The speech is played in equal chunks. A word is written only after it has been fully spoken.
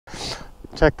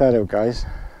Check that out, guys.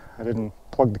 I didn't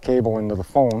plug the cable into the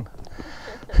phone.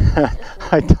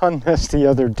 I done this the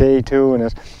other day too, and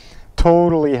it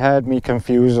totally had me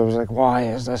confused. I was like, why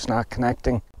is this not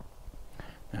connecting?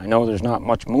 I know there's not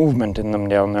much movement in them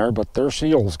down there, but they're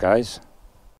seals, guys.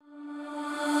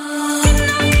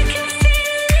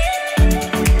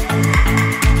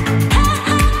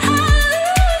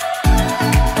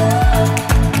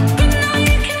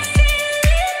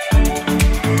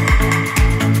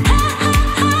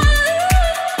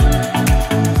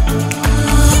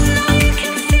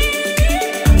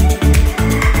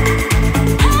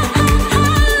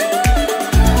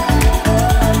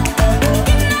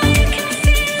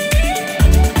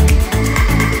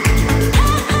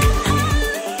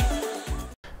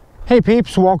 Hey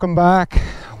peeps, welcome back.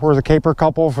 We're the Caper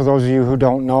couple, for those of you who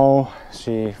don't know.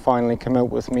 She finally came out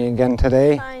with me again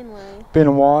today. Finally. Been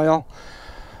a while.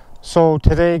 So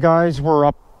today, guys, we're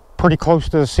up pretty close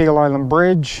to the Seal Island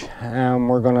Bridge, and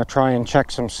we're gonna try and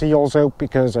check some seals out,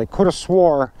 because I could have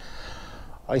swore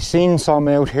I seen some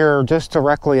out here just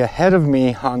directly ahead of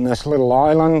me on this little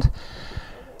island.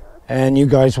 And you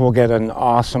guys will get an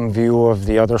awesome view of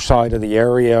the other side of the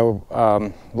area.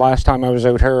 Last time I was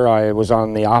out here, I was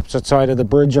on the opposite side of the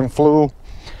bridge and flew.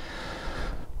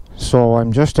 So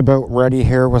I'm just about ready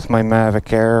here with my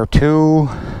Mavic Air 2.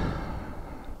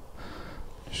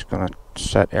 Just gonna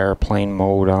set airplane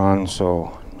mode on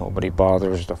so nobody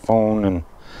bothers the phone and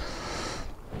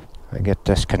I get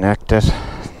disconnected.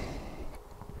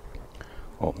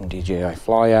 Open DJI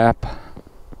Fly app.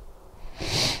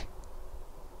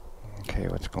 Okay,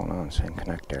 what's going on? Saying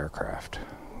connect aircraft.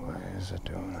 Why is it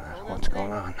doing that? What's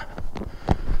going on?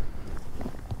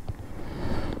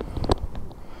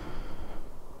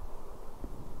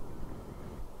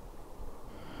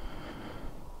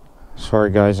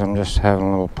 Sorry guys, I'm just having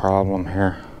a little problem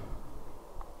here.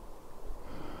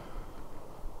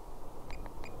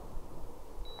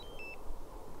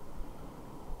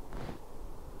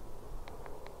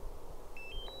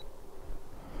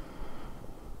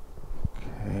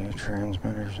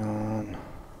 Transmitter's on.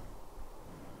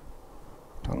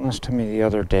 Done this to me the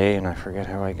other day and I forget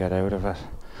how I got out of it.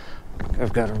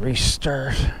 I've got to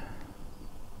restart.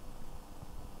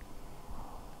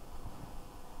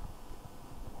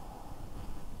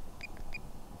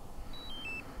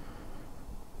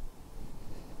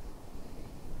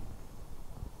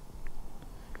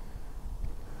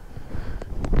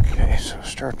 Okay, so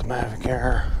start the Mavic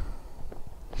Air.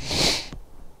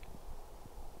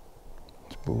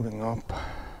 Booting up.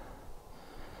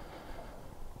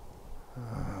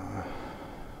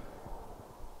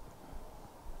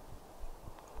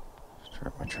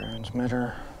 Start my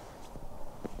transmitter.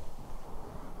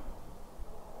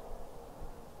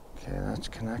 Okay, that's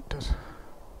connected.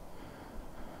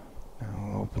 Now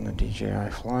we'll open the DJI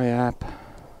Fly app.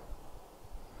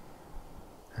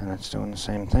 And it's doing the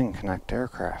same thing, connect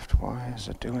aircraft. Why is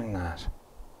it doing that?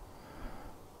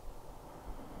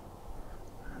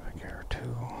 Air 2.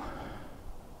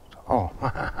 Oh,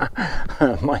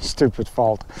 my stupid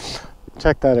fault.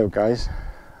 Check that out, guys.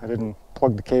 I didn't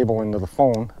plug the cable into the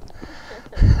phone.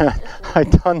 I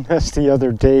done this the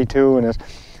other day too, and it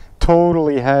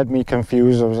totally had me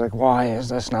confused. I was like, why is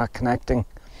this not connecting?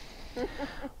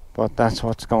 But that's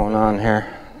what's going on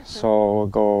here. So we'll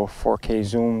go 4K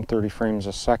zoom, 30 frames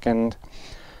a second.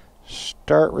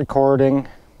 Start recording.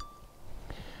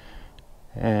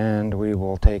 And we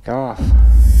will take off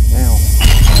now.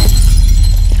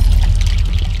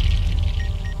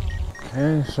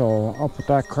 Okay, so up with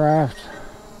that craft.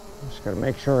 Just gotta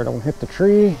make sure I don't hit the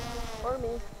tree. Or me.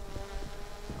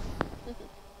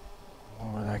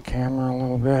 Lower that camera a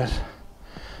little bit.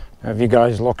 Now if you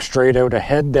guys look straight out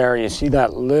ahead there, you see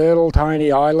that little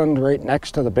tiny island right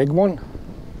next to the big one?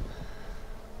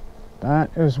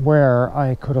 That is where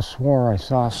I could have swore I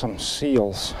saw some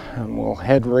seals, and we'll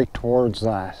head right towards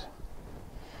that.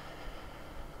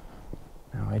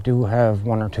 Now I do have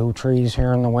one or two trees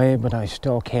here in the way, but I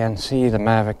still can't see the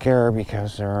Mavic Air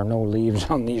because there are no leaves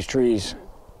on these trees.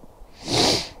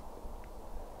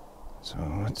 So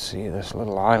let's see this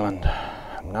little island.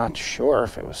 I'm not sure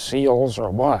if it was seals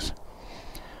or what.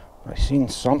 I seen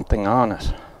something on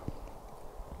it.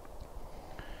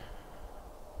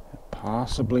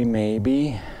 Possibly,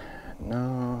 maybe.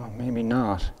 No, maybe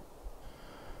not.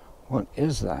 What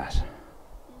is that?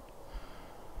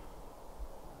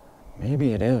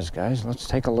 Maybe it is, guys. Let's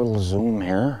take a little zoom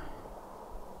here.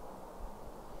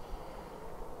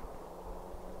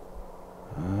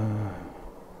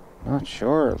 Not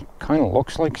sure. It kind of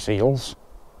looks like seals.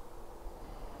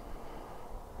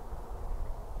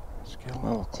 Let's get a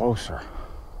little closer.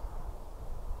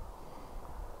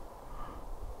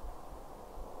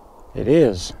 It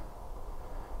is.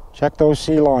 Check those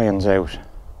sea lions out.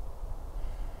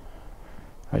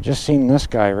 I just seen this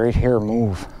guy right here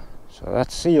move. So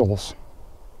that's seals.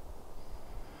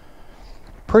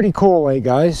 Pretty cool, eh,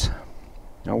 guys?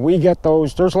 Now we get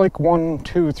those. There's like 1,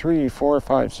 2, 3, 4,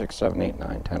 5, 6, 7, 8,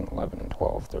 9, 10, 11,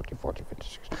 12, 13, 14, 15,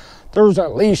 16. There's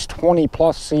at least 20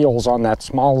 plus seals on that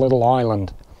small little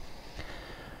island,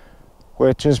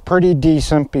 which is pretty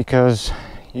decent because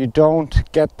you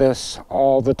don't get this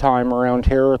all the time around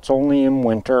here. It's only in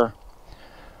winter,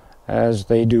 as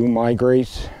they do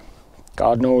migrate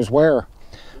God knows where.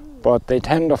 But they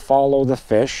tend to follow the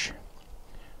fish,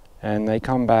 and they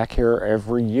come back here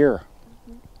every year.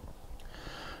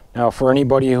 Now, for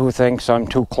anybody who thinks I'm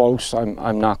too close,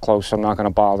 I'm not close. I'm not going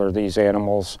to bother these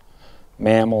animals,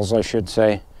 mammals, I should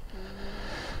say,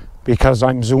 because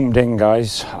I'm zoomed in,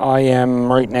 guys. I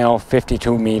am right now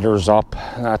 52 meters up.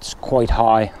 That's quite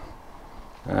high,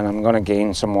 and I'm going to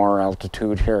gain some more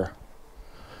altitude here.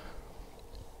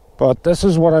 But this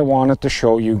is what I wanted to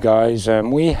show you guys,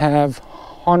 and we have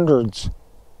hundreds,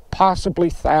 possibly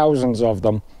thousands of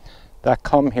them that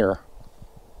come here.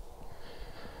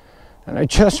 And I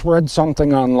just read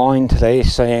something online today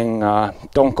saying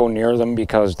don't go near them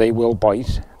because they will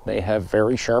bite. They have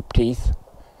very sharp teeth.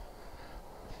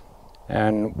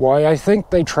 And why I think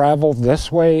they travel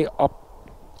this way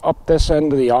up this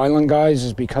end of the island, guys,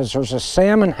 is because there's a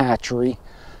salmon hatchery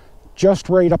just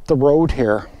right up the road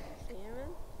here.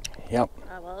 Yep.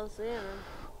 I love salmon.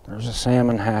 There's a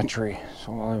salmon hatchery,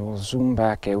 so I will zoom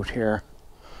back out here.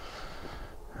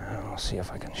 And I'll see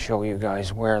if I can show you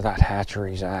guys where that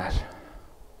hatchery's at.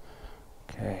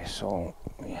 Okay, so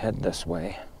we head this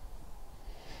way.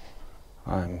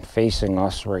 I'm facing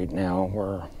us right now.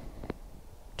 We're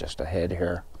just ahead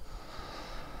here.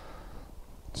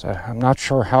 So I'm not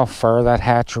sure how far that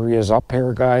hatchery is up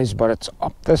here, guys, but it's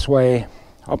up this way,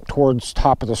 up towards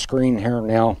top of the screen here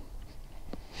now.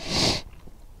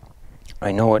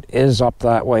 I know it is up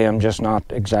that way, I'm just not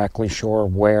exactly sure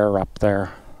where up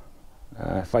there.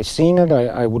 If I seen it,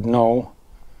 I would know,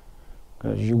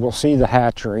 because you will see the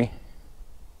hatchery.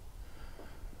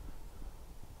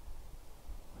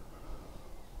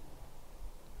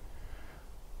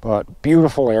 But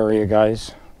beautiful area,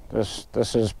 guys. This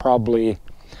is probably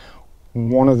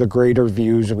one of the greater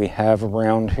views we have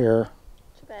around here.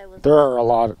 There are a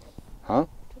lot of, huh?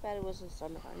 Too bad it wasn't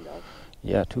summertime, though.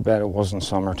 Yeah, too bad it wasn't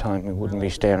summertime. We wouldn't be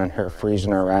standing here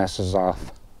freezing our asses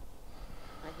off.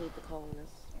 I hate the coldness.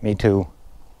 Me too.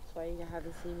 That's why you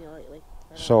haven't seen me lately.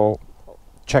 So,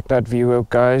 check that view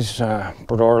out, guys.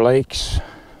 Bras'dor Lakes.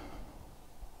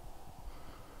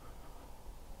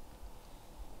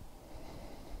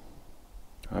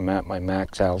 I'm at my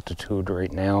max altitude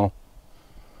right now.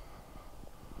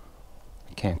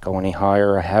 I can't go any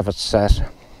higher. I have it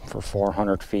set for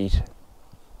 400 feet.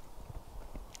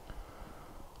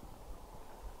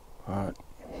 But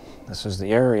this is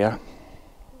the area.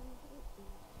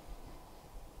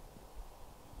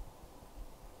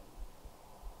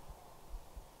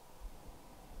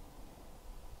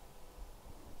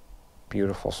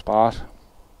 Beautiful spot.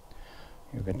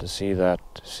 You're going to see that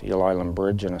Seal Island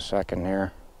Bridge in a second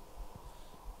here.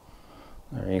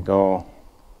 There you go.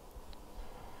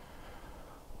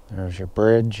 There's your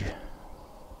bridge,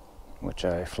 which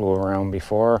I flew around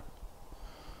before.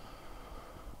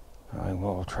 I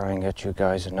will try and get you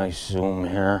guys a nice zoom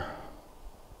here.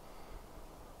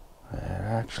 I'd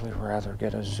actually rather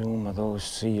get a zoom of those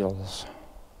seals.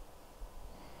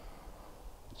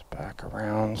 It's back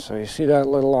around. So you see that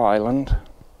little island,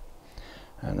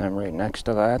 and then right next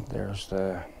to that, there's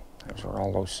where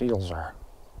all those seals are.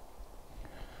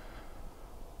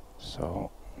 So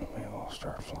we will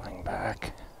start flying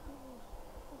back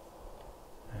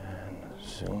and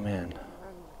zoom in.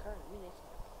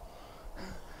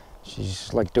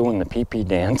 She's like doing the pee-pee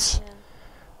dance.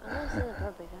 Yeah.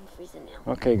 I'm freezing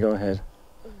now. Okay, go ahead.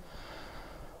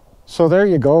 So there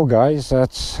you go, guys.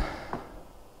 There's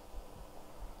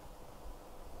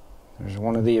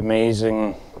one of the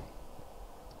amazing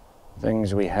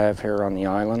things we have here on the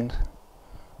island.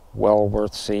 Well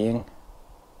worth seeing.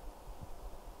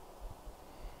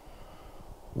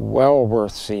 Well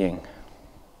worth seeing.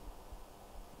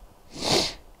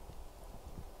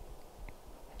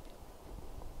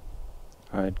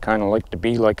 I'd kind of like to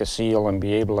be like a seal and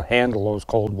be able to handle those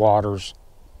cold waters.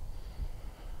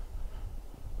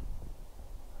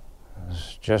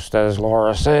 Just as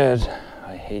Laura said,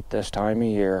 I hate this time of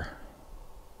year.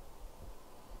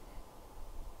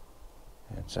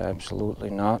 It's absolutely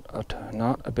not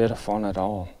a bit of fun at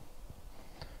all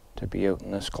to be out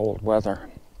in this cold weather.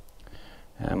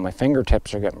 And my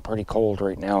fingertips are getting pretty cold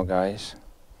right now, guys.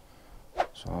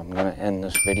 So I'm going to end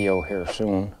this video here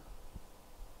soon.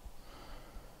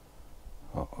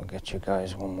 Oh, I'll get you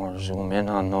guys one more zoom in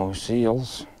on those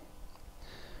seals.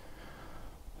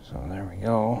 So there we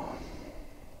go.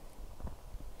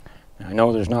 Now, I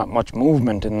know there's not much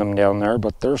movement in them down there,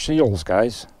 but they're seals,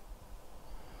 guys.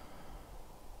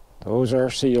 Those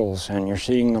are seals, and you're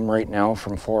seeing them right now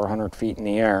from 400 feet in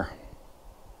the air.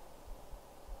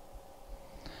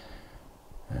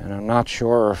 And I'm not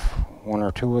sure if one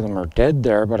or two of them are dead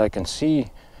there, but I can see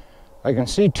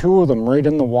two of them right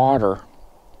in the water,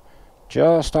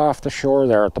 just off the shore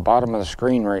there at the bottom of the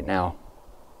screen right now.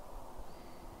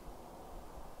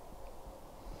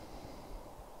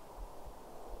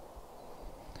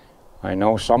 I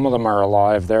know some of them are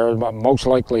alive there, most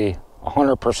likely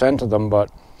 100% of them,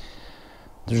 but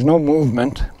there's no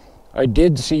movement. I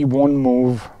did see one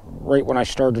move right when I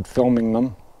started filming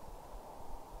them.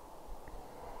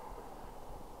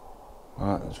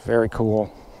 It's very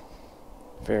cool.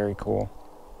 Very cool.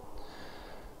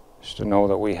 Just to know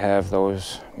that we have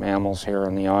those mammals here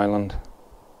on the island.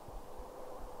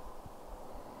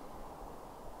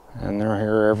 And they're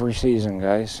here every season,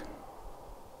 guys.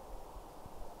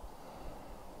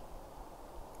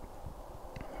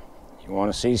 You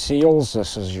want to see seals?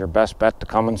 This is your best bet to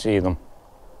come and see them.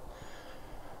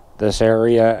 This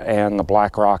area and the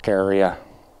Black Rock area.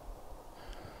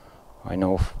 I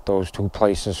know those two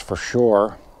places for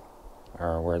sure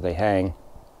are where they hang.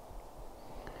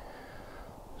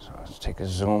 So let's take a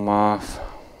zoom off.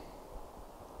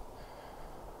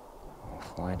 I'll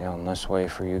fly down this way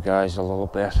for you guys a little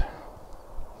bit.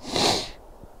 I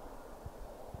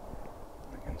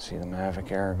can see the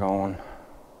Mavic Air going.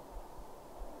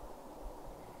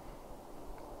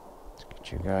 Let's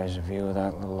get you guys a view of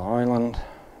that little island.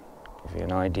 Give you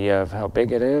an idea of how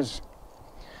big it is.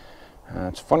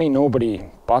 It's funny nobody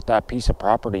bought that piece of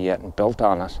property yet and built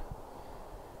on it.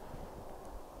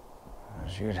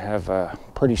 As you'd have a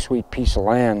pretty sweet piece of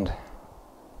land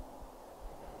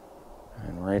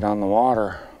and right on the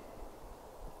water.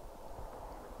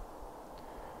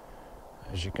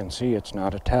 As you can see, it's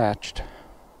not attached.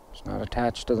 It's not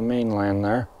attached to the mainland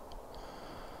there.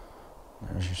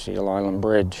 There's your Seal Island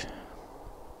Bridge.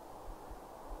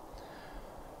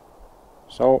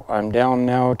 So I'm down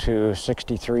now to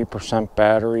 63%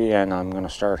 battery, and I'm going to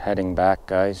start heading back,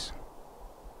 guys.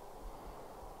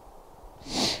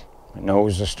 My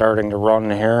nose is starting to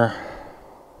run here.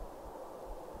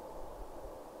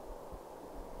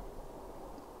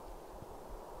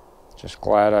 Just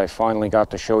glad I finally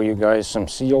got to show you guys some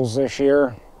seals this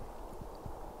year.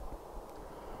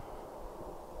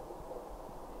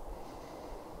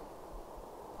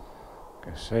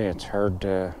 Like I say, it's hard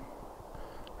to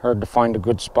find a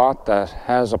good spot that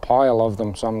has a pile of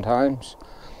them sometimes,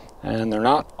 and they're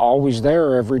not always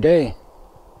there every day.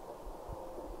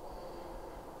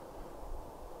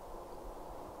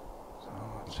 So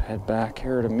let's head back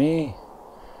here to me,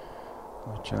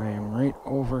 which I am right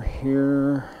over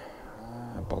here.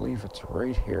 I believe it's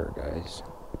right here, guys.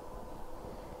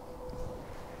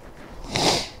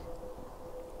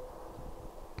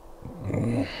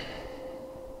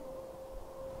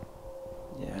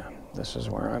 Yeah, this is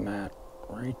where I'm at,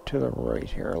 right to the right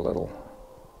here a little.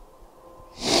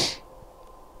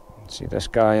 See this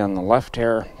guy on the left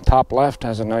here, top left,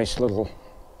 has a nice little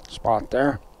spot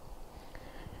there.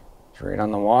 He's right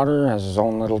on the water, has his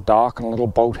own little dock and a little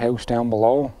boathouse down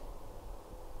below.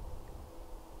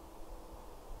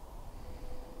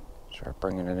 Start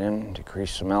bringing it in,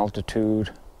 decrease some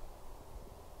altitude.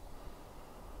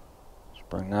 Let's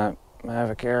bring that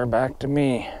Mavic Air back to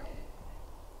me.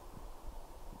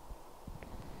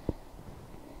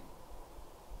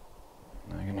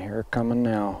 I can hear it coming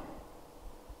now.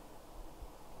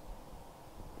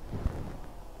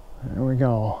 There we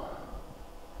go.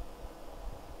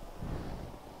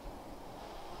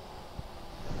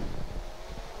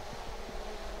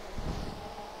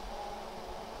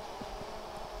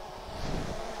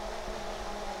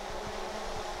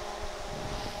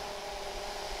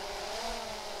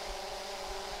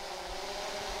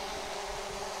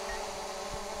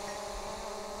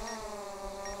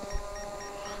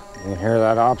 You can hear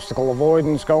that obstacle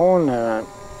avoidance going.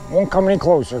 Won't come any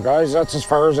closer, guys. That's as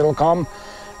far as it'll come.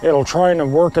 It'll try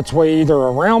and work its way either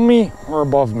around me or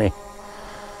above me.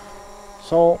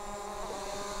 So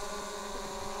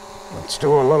let's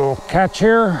do a little catch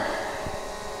here.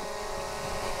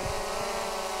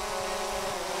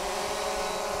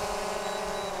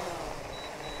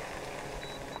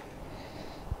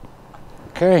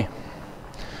 Okay,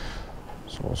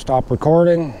 so we'll stop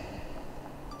recording,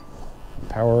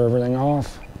 power everything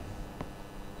off.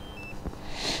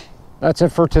 That's it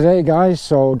for today, guys.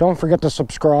 So don't forget to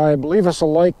subscribe, leave us a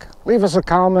like, leave us a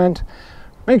comment.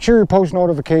 Make sure your post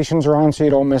notifications are on so you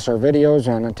don't miss our videos.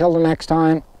 And until the next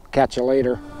time, catch you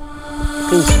later.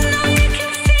 Peace.